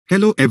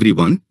Hello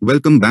everyone,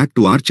 welcome back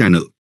to our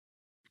channel.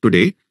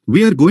 Today,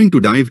 we are going to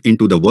dive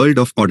into the world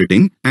of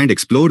auditing and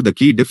explore the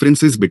key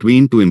differences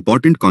between two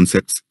important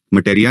concepts,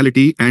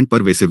 materiality and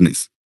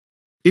pervasiveness.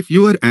 If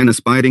you are an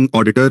aspiring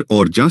auditor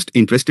or just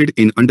interested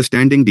in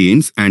understanding the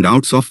ins and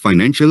outs of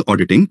financial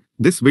auditing,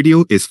 this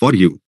video is for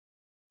you.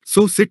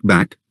 So sit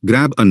back,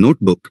 grab a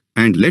notebook,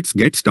 and let's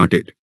get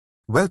started.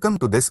 Welcome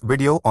to this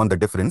video on the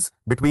difference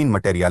between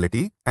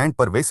materiality and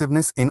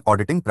pervasiveness in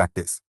auditing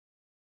practice.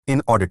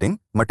 In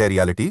auditing,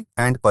 materiality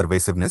and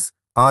pervasiveness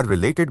are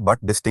related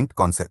but distinct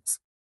concepts.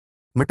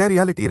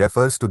 Materiality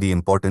refers to the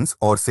importance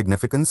or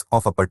significance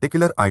of a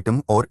particular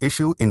item or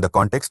issue in the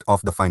context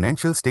of the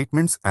financial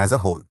statements as a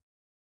whole.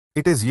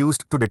 It is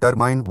used to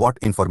determine what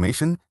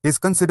information is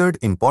considered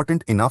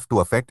important enough to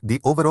affect the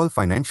overall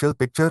financial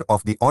picture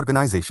of the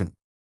organization.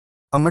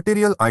 A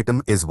material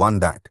item is one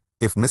that,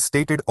 if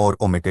misstated or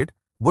omitted,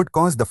 would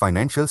cause the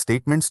financial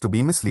statements to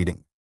be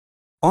misleading.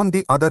 On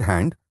the other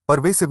hand,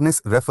 pervasiveness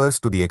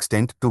refers to the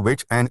extent to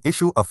which an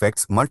issue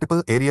affects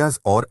multiple areas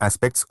or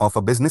aspects of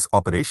a business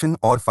operation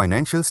or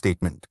financial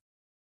statement.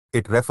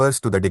 It refers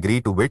to the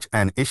degree to which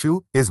an issue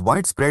is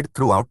widespread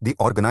throughout the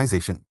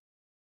organization.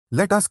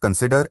 Let us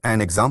consider an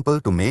example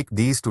to make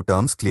these two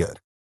terms clear.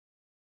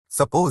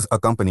 Suppose a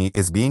company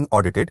is being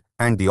audited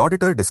and the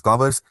auditor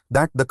discovers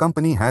that the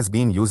company has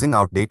been using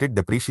outdated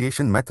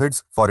depreciation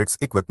methods for its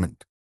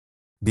equipment.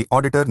 The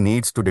auditor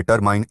needs to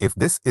determine if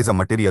this is a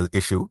material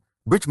issue,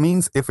 which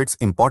means if it's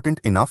important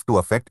enough to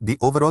affect the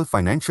overall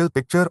financial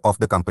picture of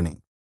the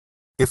company.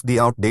 If the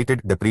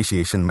outdated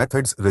depreciation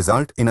methods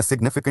result in a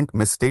significant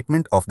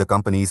misstatement of the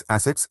company's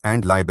assets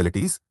and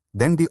liabilities,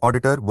 then the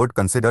auditor would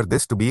consider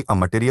this to be a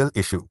material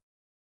issue.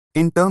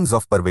 In terms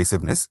of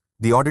pervasiveness,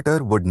 the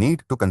auditor would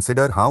need to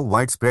consider how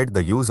widespread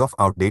the use of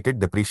outdated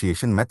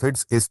depreciation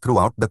methods is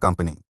throughout the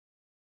company.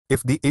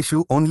 If the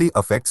issue only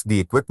affects the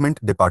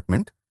equipment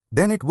department,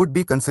 then it would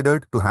be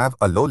considered to have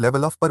a low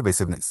level of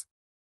pervasiveness.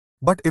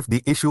 But if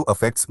the issue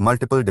affects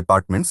multiple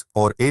departments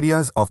or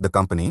areas of the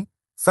company,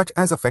 such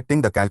as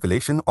affecting the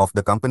calculation of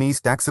the company's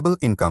taxable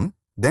income,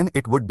 then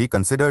it would be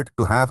considered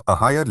to have a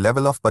higher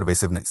level of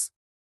pervasiveness.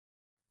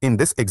 In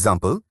this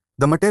example,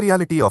 the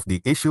materiality of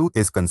the issue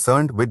is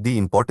concerned with the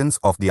importance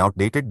of the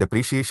outdated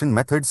depreciation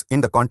methods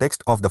in the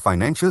context of the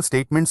financial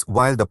statements,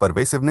 while the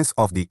pervasiveness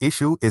of the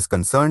issue is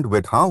concerned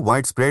with how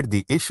widespread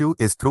the issue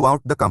is throughout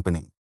the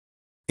company.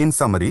 In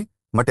summary,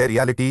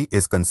 materiality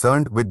is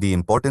concerned with the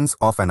importance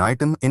of an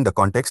item in the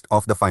context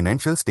of the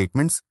financial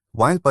statements,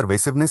 while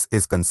pervasiveness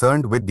is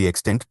concerned with the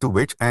extent to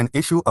which an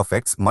issue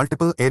affects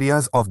multiple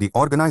areas of the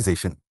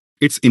organization.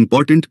 It's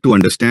important to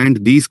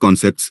understand these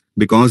concepts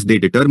because they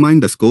determine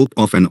the scope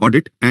of an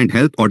audit and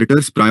help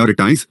auditors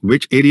prioritize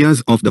which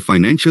areas of the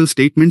financial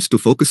statements to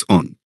focus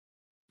on.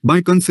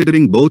 By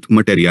considering both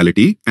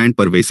materiality and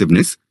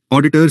pervasiveness,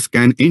 auditors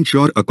can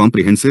ensure a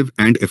comprehensive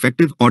and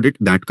effective audit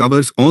that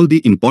covers all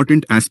the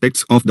important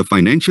aspects of the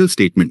financial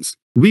statements.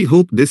 We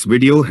hope this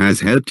video has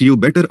helped you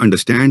better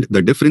understand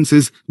the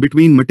differences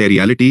between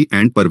materiality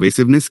and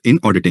pervasiveness in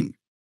auditing.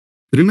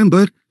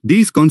 Remember,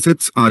 these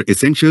concepts are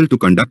essential to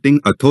conducting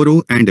a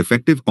thorough and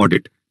effective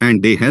audit,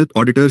 and they help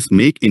auditors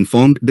make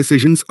informed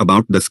decisions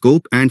about the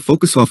scope and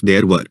focus of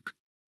their work.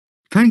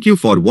 Thank you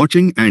for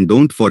watching, and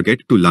don't forget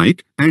to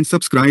like and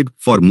subscribe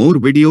for more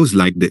videos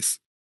like this.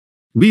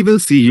 We will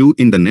see you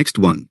in the next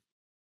one.